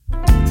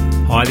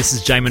Hi, this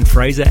is Jamin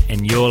Fraser,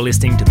 and you're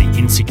listening to The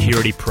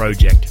Insecurity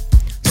Project,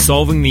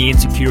 solving the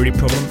insecurity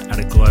problem at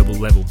a global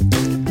level.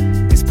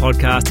 This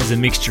podcast is a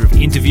mixture of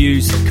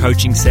interviews,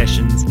 coaching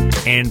sessions,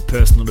 and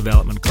personal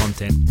development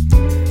content.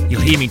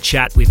 You'll hear me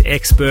chat with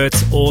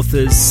experts,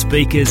 authors,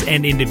 speakers,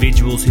 and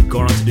individuals who've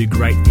gone on to do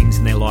great things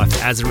in their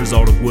life as a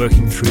result of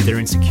working through their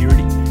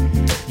insecurity.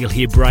 You'll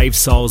hear brave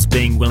souls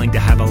being willing to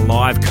have a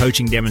live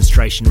coaching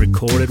demonstration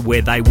recorded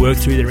where they work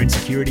through their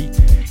insecurity.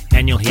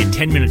 And you'll hear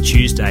 10 Minute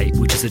Tuesday,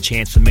 which is a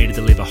chance for me to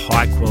deliver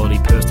high-quality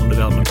personal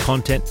development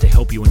content to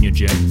help you on your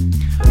journey.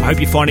 I hope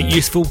you find it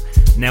useful.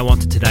 Now on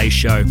to today's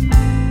show.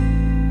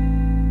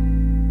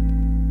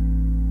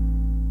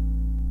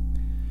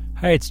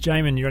 Hey, it's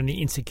Jamin. You're on the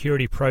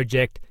Insecurity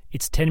Project.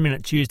 It's 10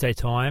 Minute Tuesday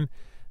time.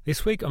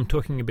 This week I'm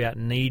talking about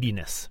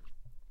neediness.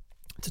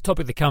 It's a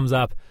topic that comes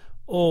up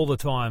all the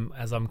time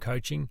as I'm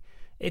coaching.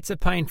 It's a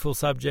painful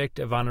subject,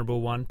 a vulnerable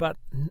one, but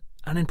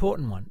an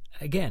important one,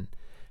 again.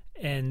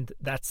 And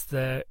that's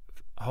the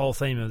whole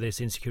theme of this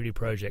Insecurity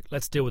Project.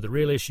 Let's deal with the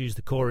real issues,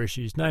 the core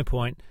issues. No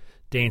point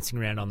dancing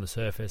around on the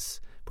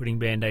surface, putting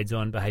band-aids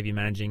on, behaviour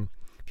managing.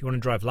 If you want to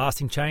drive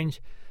lasting change,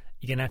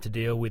 you're going to have to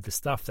deal with the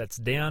stuff that's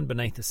down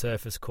beneath the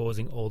surface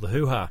causing all the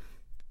hoo-ha.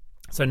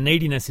 So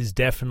neediness is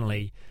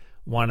definitely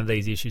one of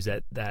these issues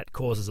that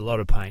causes a lot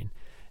of pain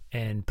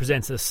and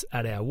presents us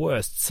at our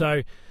worst.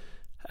 So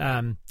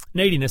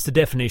neediness, the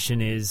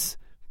definition is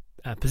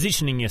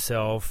positioning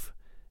yourself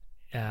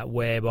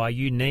whereby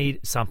you need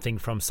something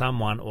from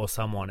someone or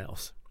someone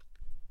else.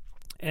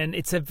 And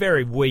it's a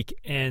very weak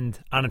and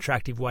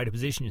unattractive way to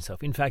position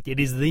yourself. In fact, it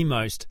is the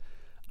most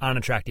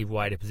unattractive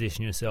way to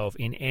position yourself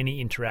in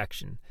any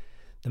interaction.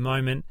 The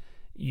moment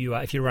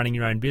if you're running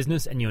your own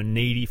business and you're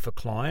needy for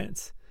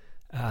clients,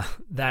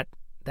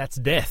 that's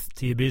death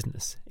to your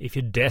business. If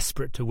you're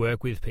desperate to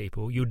work with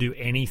people, you'll do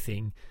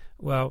anything.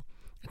 Well,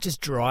 it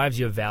just drives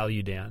your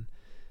value down.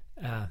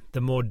 The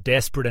more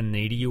desperate and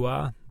needy you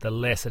are, the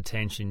less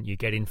attention you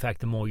get. In fact,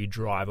 the more you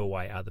drive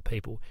away other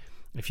people.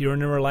 If you're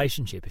in a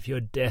relationship, if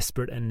you're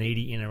desperate and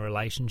needy in a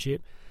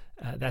relationship,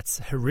 that's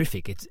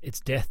horrific. It's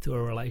death to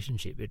a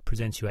relationship. It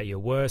presents you at your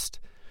worst.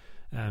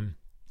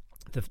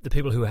 The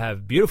people who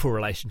have beautiful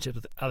relationships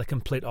are the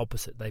complete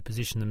opposite. They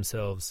position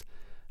themselves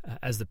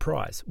as the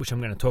prize, which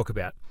I'm going to talk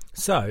about.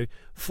 So,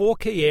 4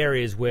 key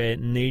areas where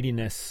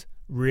neediness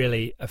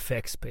really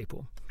affects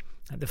people.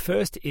 The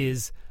first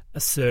is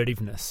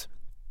assertiveness.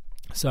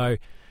 So,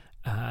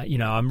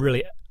 I'm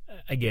really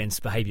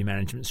against behaviour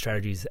management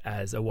strategies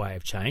as a way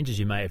of change, as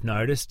you may have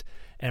noticed.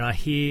 And I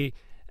hear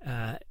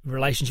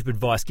relationship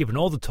advice given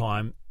all the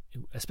time,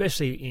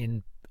 especially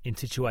in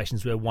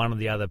situations where one or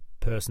the other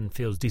person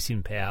feels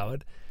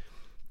disempowered,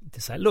 to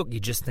say, look, you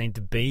just need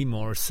to be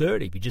more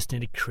assertive. You just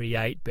need to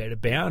create better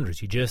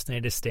boundaries. You just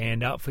need to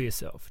stand up for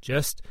yourself.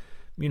 Just,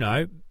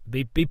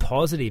 be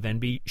positive and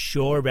be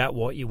sure about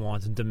what you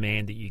want and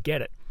demand that you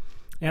get it.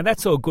 Now,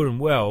 that's all good and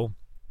well,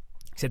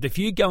 except if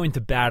you go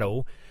into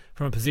battle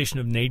from a position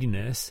of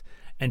neediness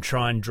and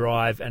try and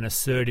drive an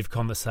assertive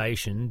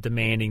conversation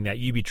demanding that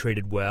you be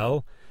treated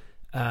well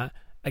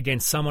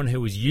against someone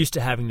who is used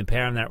to having the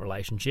power in that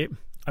relationship,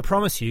 I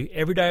promise you,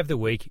 every day of the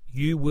week,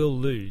 you will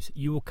lose.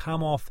 You will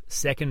come off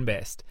second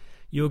best.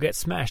 You'll get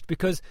smashed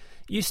because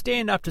you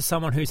stand up to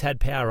someone who's had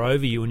power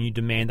over you and you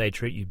demand they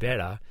treat you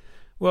better.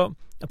 Well,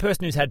 a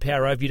person who's had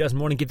power over you doesn't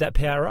want to give that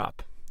power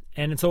up,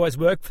 and it's always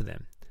worked for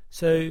them.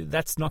 So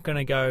that's not going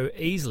to go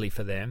easily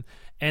for them,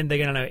 and they're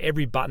going to know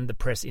every button to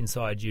press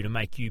inside you to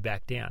make you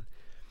back down.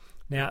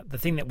 Now, the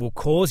thing that will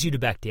cause you to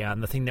back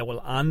down, the thing that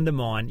will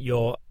undermine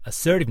your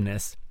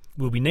assertiveness,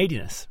 will be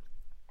neediness.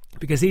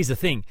 Because here's the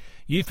thing,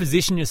 you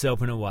position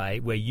yourself in a way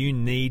where you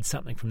need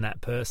something from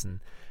that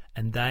person,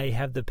 and they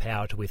have the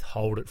power to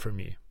withhold it from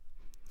you.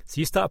 So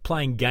you start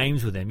playing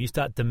games with them, you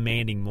start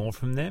demanding more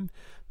from them.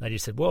 They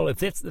just said, well, if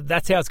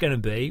that's how it's going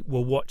to be,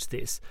 well, watch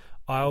this.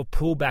 I'll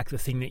pull back the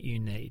thing that you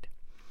need.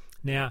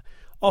 Now,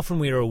 often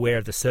we are aware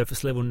of the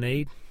surface level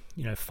need,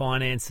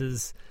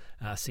 finances,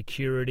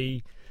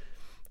 security,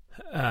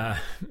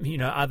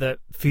 other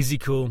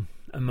physical,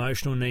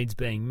 emotional needs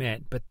being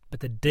met. But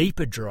the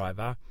deeper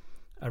driver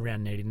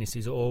around neediness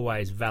is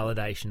always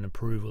validation,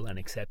 approval, and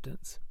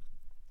acceptance.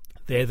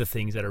 They're the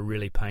things that are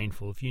really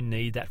painful. If you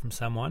need that from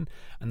someone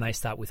and they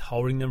start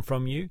withholding them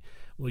from you,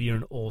 well, you're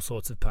in all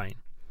sorts of pain.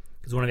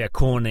 Because one of our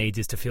core needs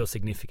is to feel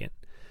significant.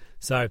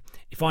 So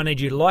if I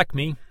need you to like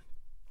me,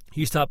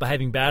 you start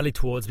behaving badly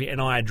towards me and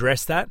I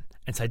address that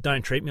and say,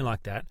 don't treat me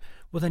like that,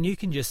 well, then you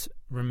can just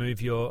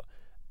remove your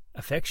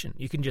affection.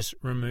 You can just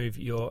remove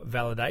your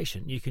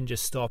validation. You can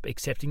just stop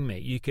accepting me.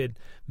 You could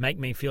make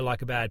me feel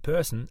like a bad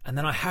person, and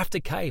then I have to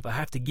cave. I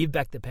have to give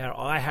back the power.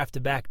 I have to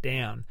back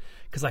down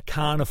because I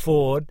can't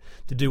afford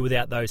to do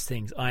without those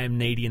things. I am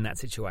needy in that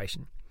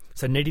situation.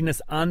 So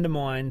neediness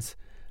undermines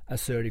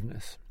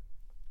assertiveness.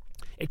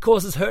 It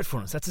causes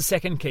hurtfulness. That's the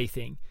second key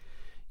thing.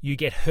 You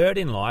get hurt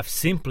in life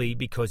simply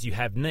because you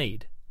have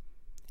need.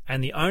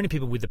 And the only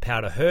people with the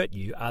power to hurt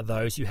you are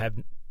those you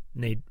have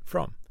need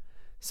from.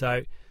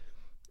 So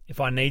if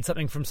I need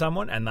something from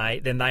someone and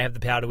then they have the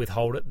power to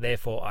withhold it,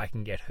 therefore I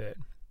can get hurt.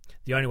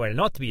 The only way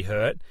not to be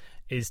hurt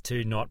is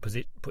to not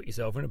put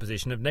yourself in a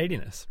position of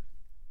neediness.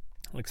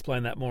 I'll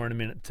explain that more in a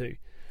minute too.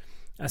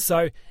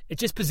 So it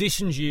just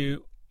positions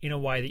you in a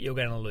way that you're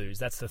going to lose.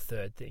 That's the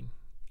third thing.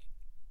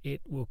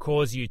 It will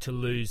cause you to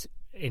lose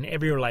in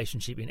every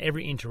relationship, in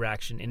every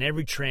interaction, in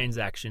every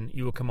transaction.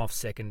 You will come off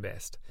second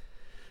best.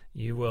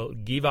 You will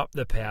give up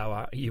the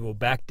power. You will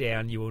back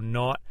down. You will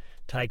not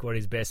take what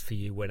is best for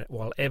you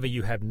while ever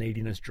you have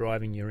neediness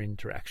driving your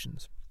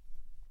interactions.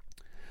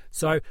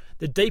 So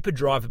the deeper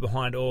driver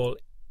behind all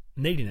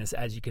neediness,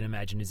 as you can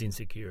imagine, is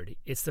insecurity.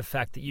 It's the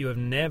fact that you have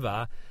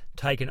never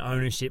taken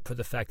ownership for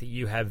the fact that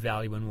you have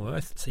value and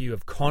worth, so you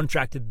have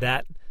contracted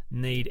that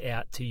need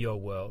out to your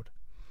world.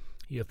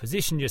 You have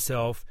positioned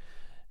yourself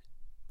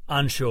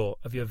unsure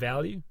of your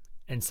value,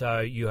 and so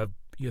you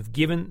have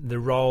given the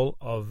role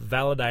of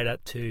validator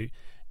to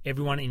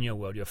everyone in your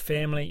world, your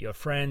family, your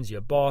friends,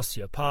 your boss,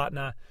 your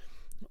partner,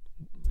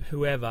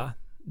 whoever.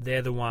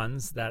 They're the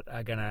ones that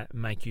are going to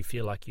make you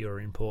feel like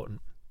you're important.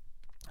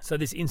 So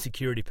this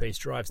insecurity piece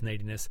drives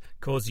neediness,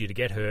 causes you to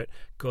get hurt,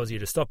 causes you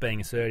to stop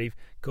being assertive,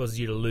 causes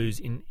you to lose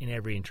in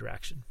every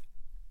interaction.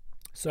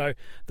 So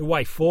the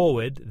way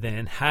forward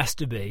then has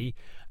to be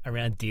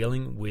around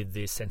dealing with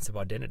this sense of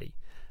identity.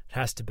 It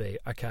has to be,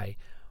 okay,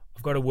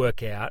 I've got to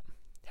work out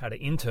how to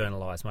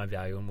internalize my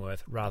value and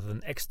worth rather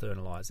than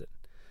externalize it.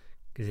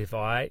 Because if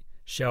I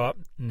show up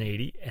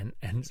needy and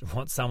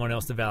want someone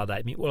else to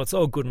validate me, well, it's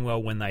all good and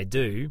well when they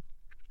do,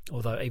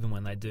 although even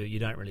when they do, you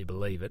don't really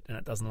believe it, and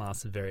it doesn't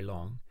last very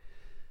long.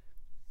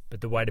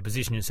 But the way to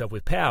position yourself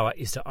with power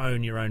is to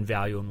own your own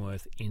value and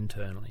worth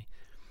internally.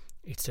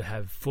 It's to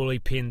have fully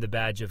pinned the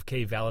badge of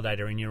key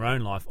validator in your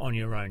own life on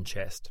your own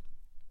chest.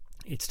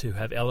 It's to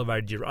have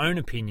elevated your own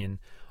opinion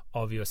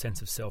of your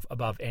sense of self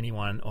above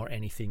anyone or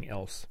anything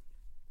else.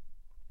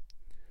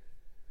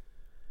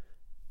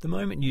 The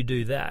moment you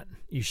do that,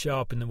 you show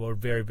up in the world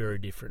very, very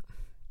different.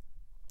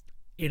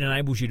 It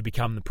enables you to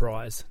become the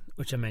prize,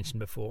 which I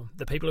mentioned before.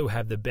 The people who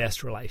have the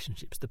best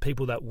relationships, the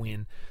people that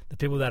win, the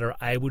people that are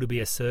able to be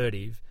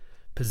assertive,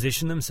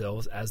 position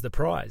themselves as the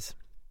prize.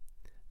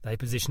 They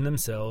position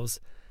themselves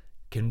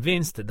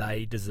convinced that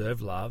they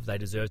deserve love, they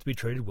deserve to be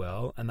treated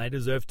well, and they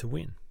deserve to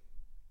win.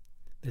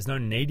 There's no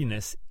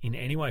neediness in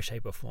any way,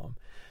 shape, or form.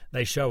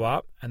 They show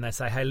up and they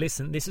say, hey,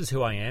 listen, this is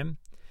who I am.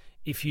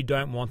 If you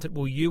don't want it,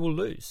 well, you will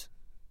lose.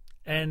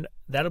 And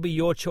that'll be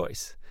your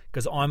choice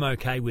because I'm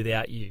okay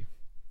without you.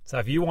 So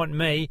if you want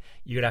me,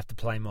 you're going to have to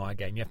play my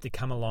game. You have to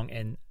come along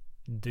and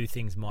do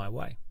things my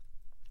way.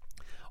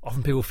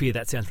 Often people fear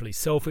that sounds really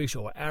selfish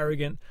or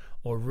arrogant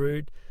or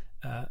rude.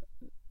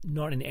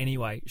 Not in any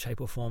way,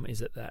 shape or form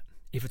is it that.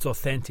 If it's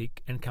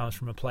authentic and comes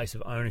from a place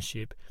of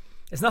ownership,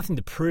 there's nothing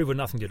to prove or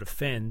nothing to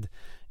defend.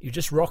 You're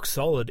just rock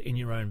solid in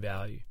your own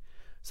value.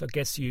 So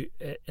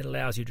it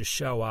allows you to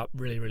show up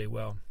really, really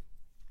well.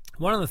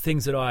 One of the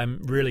things that I'm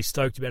really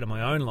stoked about in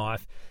my own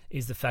life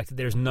is the fact that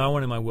there's no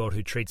one in my world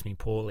who treats me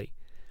poorly.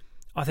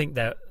 I think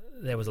that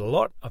there was a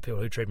lot of people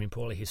who treated me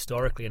poorly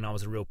historically, and I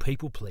was a real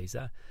people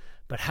pleaser.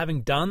 But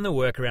having done the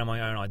work around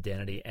my own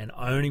identity and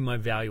owning my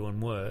value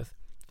and worth,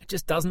 it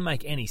just doesn't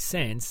make any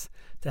sense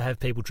to have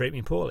people treat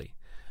me poorly.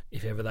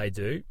 If ever they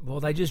do,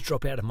 well, they just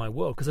drop out of my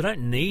world because I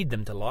don't need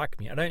them to like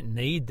me. I don't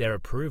need their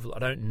approval. I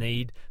don't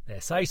need their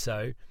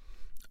say-so.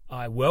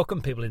 I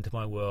welcome people into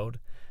my world,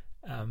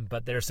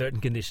 but there are certain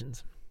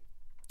conditions.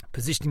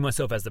 Positioning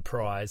myself as the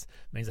prize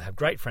means I have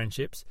great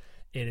friendships.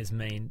 It has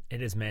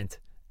meant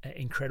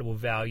incredible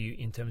value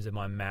in terms of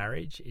my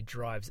marriage. It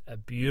drives a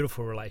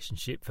beautiful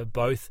relationship for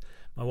both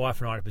my wife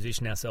and I to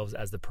position ourselves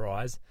as the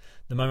prize.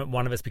 The moment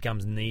one of us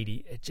becomes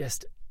needy,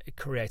 it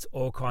creates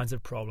all kinds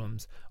of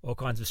problems, all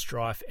kinds of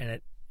strife,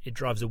 and it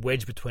drives a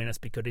wedge between us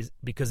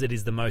because it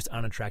is the most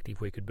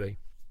unattractive we could be.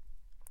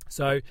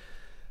 So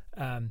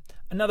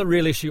another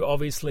real issue,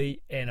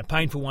 obviously, and a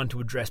painful one to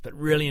address, but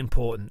really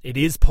important. It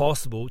is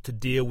possible to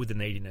deal with the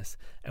neediness.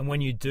 And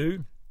when you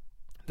do,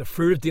 the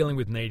fruit of dealing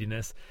with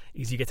neediness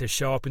is you get to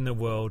show up in the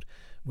world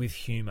with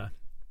humor.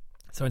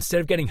 So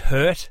instead of getting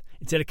hurt,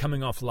 instead of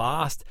coming off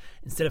last,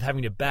 instead of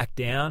having to back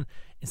down,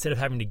 instead of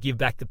having to give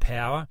back the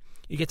power,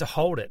 you get to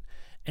hold it.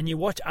 And you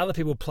watch other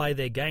people play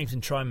their games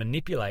and try and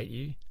manipulate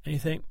you, and you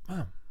think,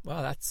 oh,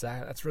 wow,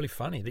 that's really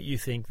funny that you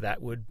think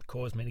that would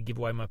cause me to give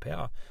away my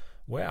power.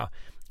 Wow.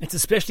 It's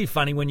especially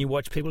funny when you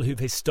watch people who've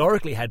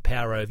historically had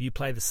power over you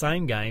play the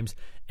same games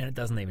and it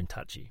doesn't even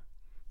touch you.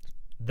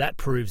 That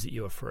proves that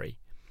you are free.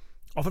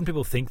 Often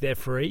people think they're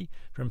free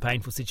from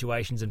painful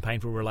situations and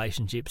painful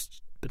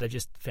relationships, but they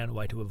just found a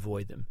way to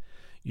avoid them.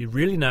 You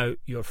really know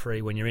you're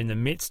free when you're in the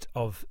midst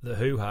of the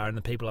hoo-ha and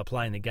the people are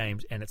playing the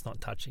games and it's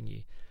not touching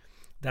you.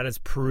 That has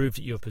proved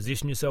that you've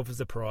positioned yourself as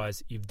the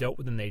prize. You've dealt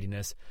with the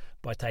neediness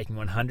by taking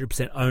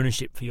 100%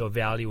 ownership for your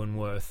value and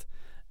worth,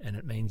 and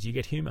it means you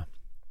get humour.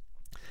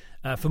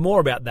 For more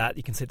about that,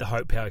 you can see the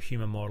Hope Power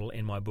Humour model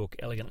in my book,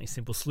 Elegantly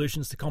Simple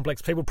Solutions to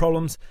Complex People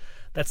Problems.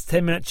 That's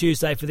 10 Minute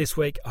Tuesday for this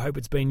week. I hope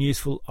it's been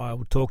useful. I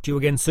will talk to you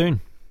again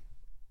soon.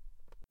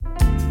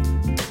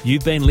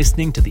 You've been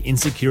listening to The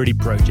Insecurity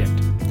Project.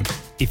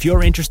 If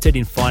you're interested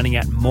in finding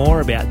out more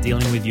about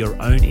dealing with your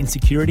own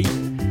insecurity,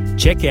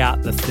 check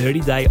out the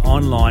 30-day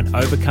online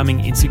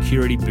Overcoming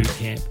Insecurity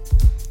Bootcamp.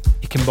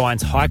 It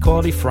combines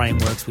high-quality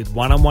frameworks with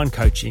one-on-one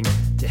coaching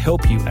to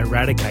help you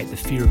eradicate the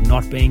fear of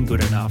not being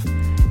good enough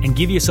and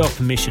give yourself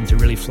permission to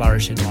really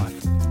flourish in life.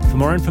 For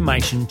more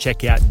information,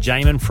 check out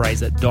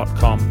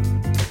jaminfraser.com.